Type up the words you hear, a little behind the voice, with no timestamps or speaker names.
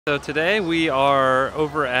So today we are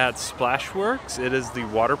over at Splashworks. It is the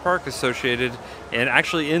water park associated and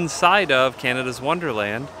actually inside of Canada's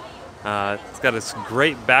Wonderland. It's got this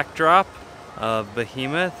great backdrop of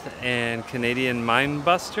Behemoth and Canadian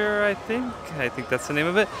Mindbuster, I think. I think that's the name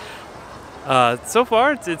of it. So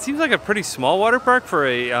far, it seems like a pretty small water park for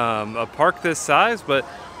a park this size, but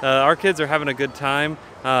our kids are having a good time.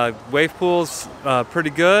 Wave pool's pretty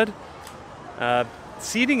good.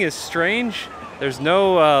 Seating is strange. There's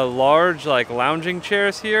no large lounging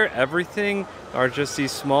chairs here. Everything are just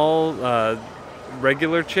these small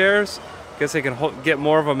regular chairs. Guess they can get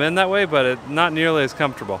more of them in that way, but not nearly as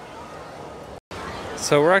comfortable.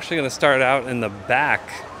 So we're actually going to start out in the back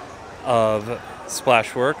of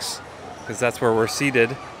Splashworks because that's where we're seated.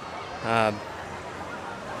 Like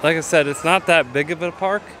I said, it's not that big of a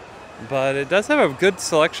park, but it does have a good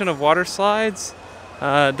selection of water slides.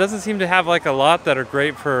 It doesn't seem to have a lot that are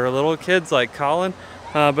great for little kids like Colin,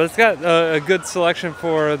 but it's got a good selection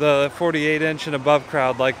for the 48-inch and above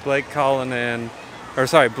crowd like Blake,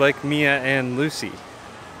 Mia, and Lucy.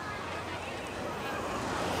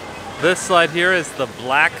 This slide here is the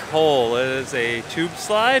Black Hole. It is a tube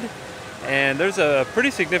slide, and there's a pretty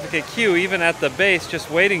significant queue even at the base just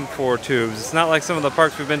waiting for tubes. It's not like some of the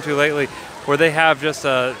parks we've been to lately where they have just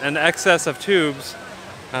an excess of tubes.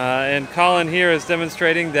 And Colin here is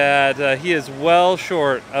demonstrating that he is well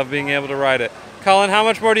short of being able to ride it. Colin, how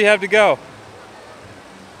much more do you have to go?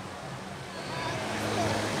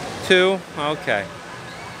 2? Okay.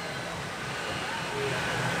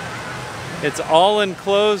 It's all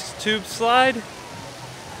enclosed tube slide.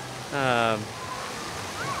 I'll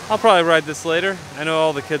probably ride this later. I know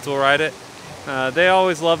all the kids will ride it. They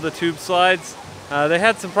always love the tube slides. They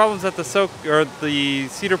had some problems at the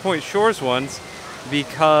Cedar Point Shores ones,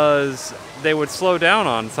 because they would slow down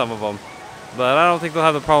on some of them, but I don't think they'll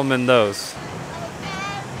have the problem in those.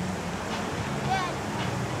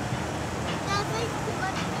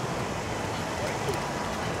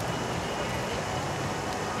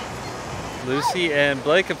 Lucy and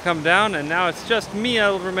Blake have come down, and now it's just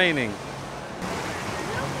Mia remaining.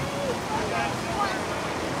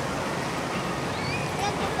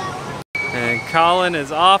 And Colin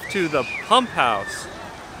is off to the pump house.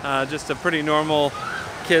 Just a pretty normal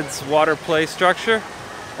kids water play structure.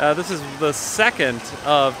 This is the second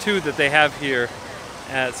of 2 that they have here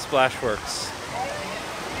at Splashworks.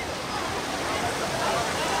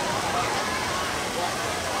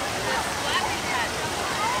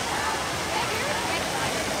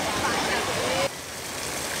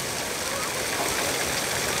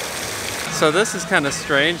 So this is kind of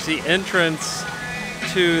strange. The entrance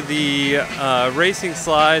to the racing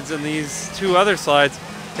slides and these 2 other slides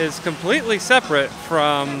is completely separate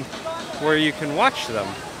from where you can watch them.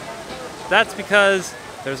 That's because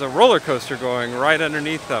there's a roller coaster going right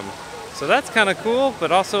underneath them. So that's kind of cool, but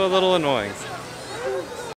also a little annoying.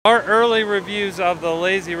 Our early reviews of the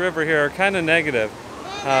lazy river here are kind of negative.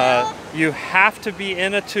 You have to be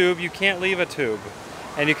in a tube, you can't leave a tube,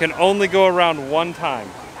 and you can only go around one time.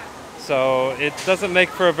 So it doesn't make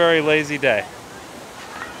for a very lazy day.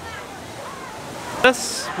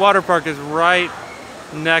 This water park is right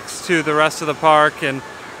next to the rest of the park, and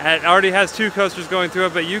it already has 2 coasters going through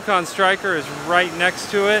it, but Yukon Striker is right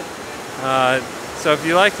next to it. So if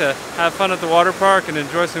you like to have fun at the water park and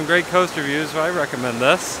enjoy some great coaster views, I recommend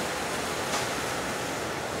this.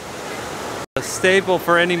 A staple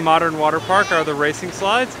for any modern water park are the racing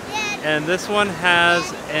slides, and this one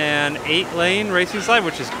has an 8-lane racing slide,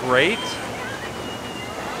 which is great.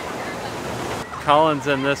 Colin's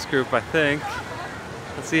in this group, I think.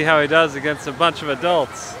 Let's see how he does against a bunch of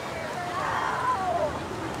adults.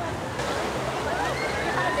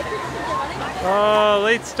 Oh,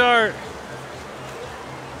 late start.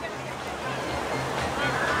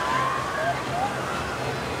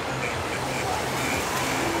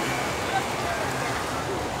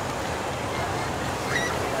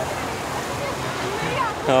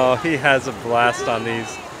 Oh, he has a blast on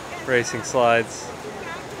these racing slides.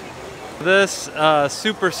 This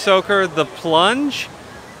Super Soaker, the Plunge,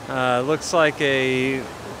 looks like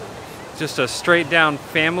just a straight down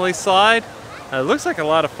family slide. It looks like a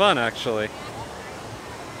lot of fun, actually.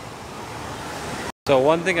 So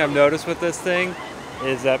one thing I've noticed with this thing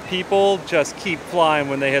is that people just keep flying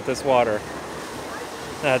when they hit this water.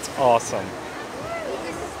 That's awesome.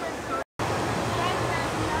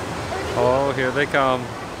 Oh, here they come.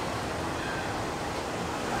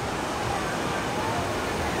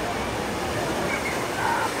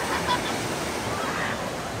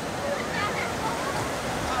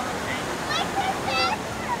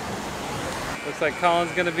 Looks like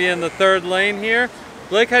Colin's going to be in the 3rd lane here.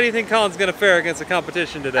 Blake, how do you think Colin's gonna fare against the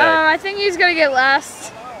competition today? I think he's gonna get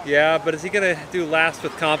last. Yeah, but is he gonna do last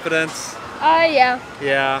with confidence? Yeah.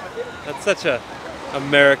 Yeah, that's such a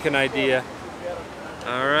American idea.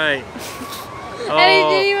 All right. And he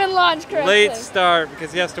didn't even launch correctly. Late start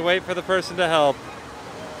because he has to wait for the person to help.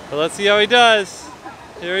 But let's see how he does.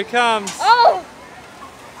 Here he comes. Oh!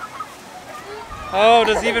 Oh,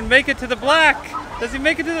 does he even make it to the black? Does he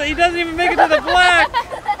make it to the, he doesn't even make it to the black.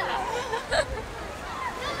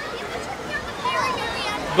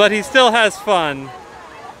 But he still has fun.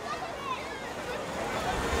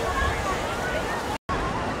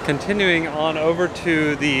 Continuing on over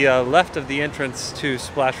to the left of the entrance to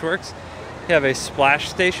Splashworks, you have a splash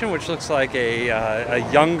station, which looks like a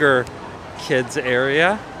younger kids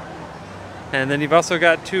area. And then you've also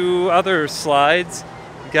got two other slides.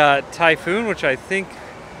 You've got Typhoon, which I think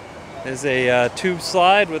is a tube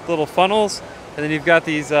slide with little funnels. And then you've got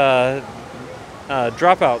these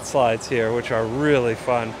dropout slides here, which are really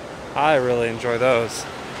fun. I really enjoy those.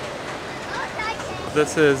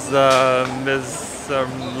 This is the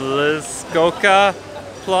Muskoka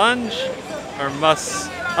plunge, or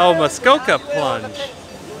Muskoka plunge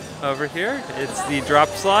over here. It's the drop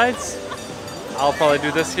slides. I'll probably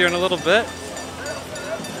do this here in a little bit.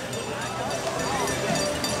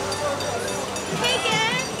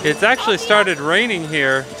 It's actually started raining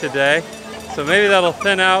here today, so maybe that'll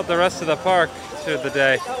thin out the rest of the park through the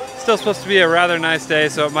day. Still supposed to be a rather nice day,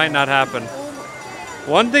 so it might not happen.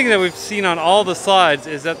 One thing that we've seen on all the slides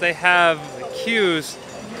is that they have queues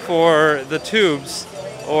for the tubes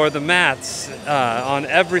or the mats on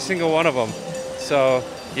every single one of them. So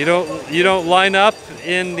you don't line up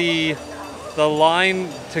in the line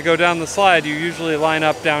to go down the slide. You usually line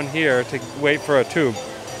up down here to wait for a tube.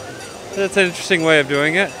 That's an interesting way of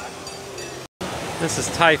doing it. This is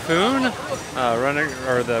Typhoon, running,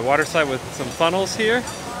 or the water slide with some funnels here.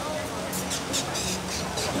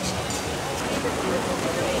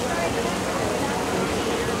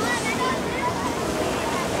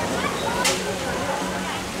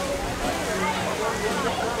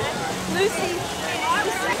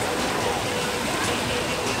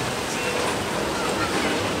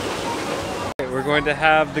 We're going to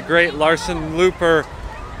have the great Larson Looper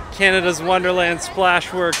Canada's Wonderland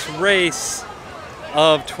Splashworks race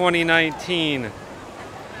of 2019.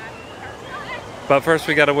 But first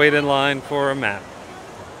we gotta wait in line for a mat.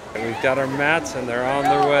 We've got our mats and they're on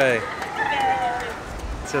their way.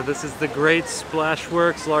 So this is the great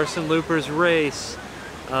Splashworks Larson Loopers race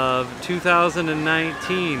of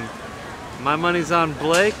 2019. My money's on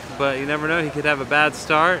Blake, but you never know, he could have a bad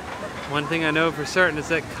start. One thing I know for certain is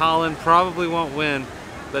that Colin probably won't win,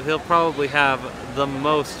 but he'll probably have the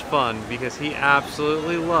most fun because he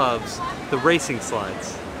absolutely loves the racing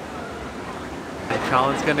slides. And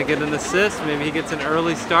Colin's gonna get an assist. Maybe he gets an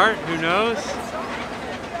early start, who knows?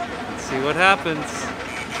 Let's see what happens.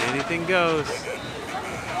 Anything goes.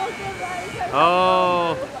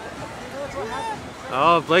 Oh,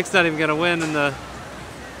 Blake's not even gonna win in the...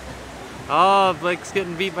 Oh, Blake's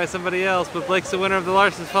getting beat by somebody else, but Blake's the winner of the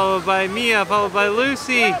Larsons, followed by Mia, followed by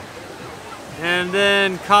Lucy. And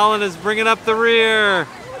then Colin is bringing up the rear.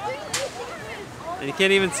 And you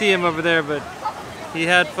can't even see him over there, but he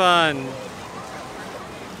had fun.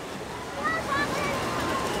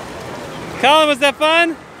 Colin, was that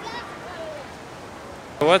fun?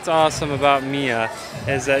 What's awesome about Mia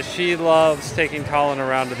is that she loves taking Colin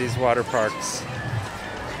around to these water parks.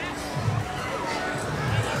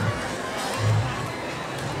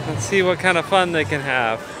 Let's see what kind of fun they can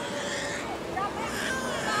have.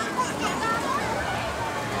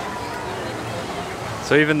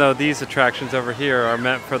 So even though these attractions over here are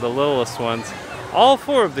meant for the littlest ones, all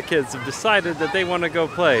four of the kids have decided that they want to go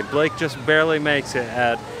play. Blake just barely makes it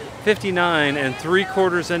at 59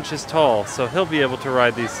 3/4 inches tall, so he'll be able to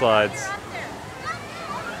ride these slides.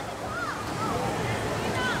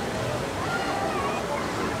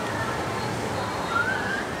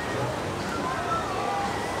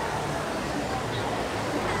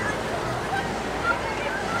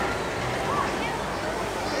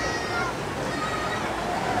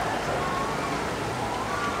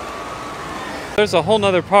 There's a whole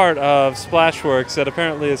nother part of Splashworks that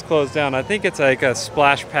apparently is closed down. I think it's like a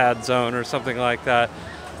splash pad zone or something like that.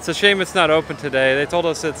 It's a shame it's not open today. They told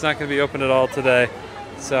us it's not going to be open at all today.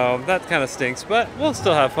 So that kind of stinks, but we'll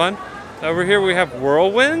still have fun. Over here we have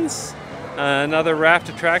Whirlwinds, another raft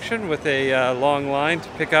attraction with a long line to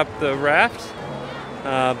pick up the raft.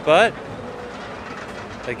 But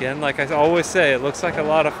again, like I always say, it looks like a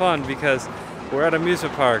lot of fun because we're at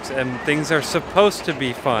amusement parks and things are supposed to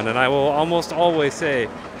be fun, and I will almost always say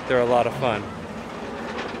they're a lot of fun.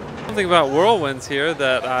 Something about whirlwinds here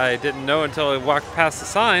that I didn't know until I walked past the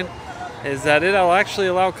sign is that it'll actually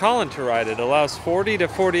allow Colin to ride it. It allows 40 to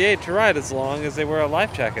 48 to ride as long as they wear a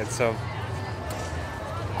life jacket. So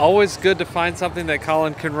always good to find something that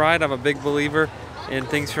Colin can ride. I'm a big believer in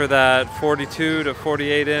things for that 42 to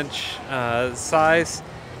 48 inch size.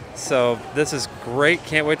 So this is great.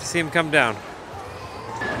 Can't wait to see him come down.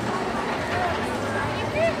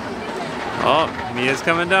 Oh, Mia's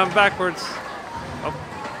coming down backwards. Oh,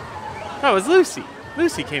 that was Lucy.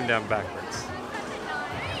 Lucy came down backwards.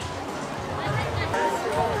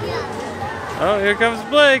 Oh, here comes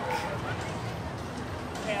Blake.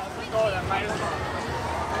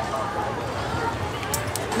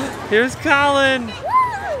 Here's Colin.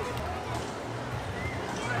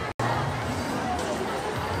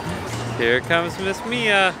 Here comes Miss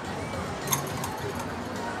Mia.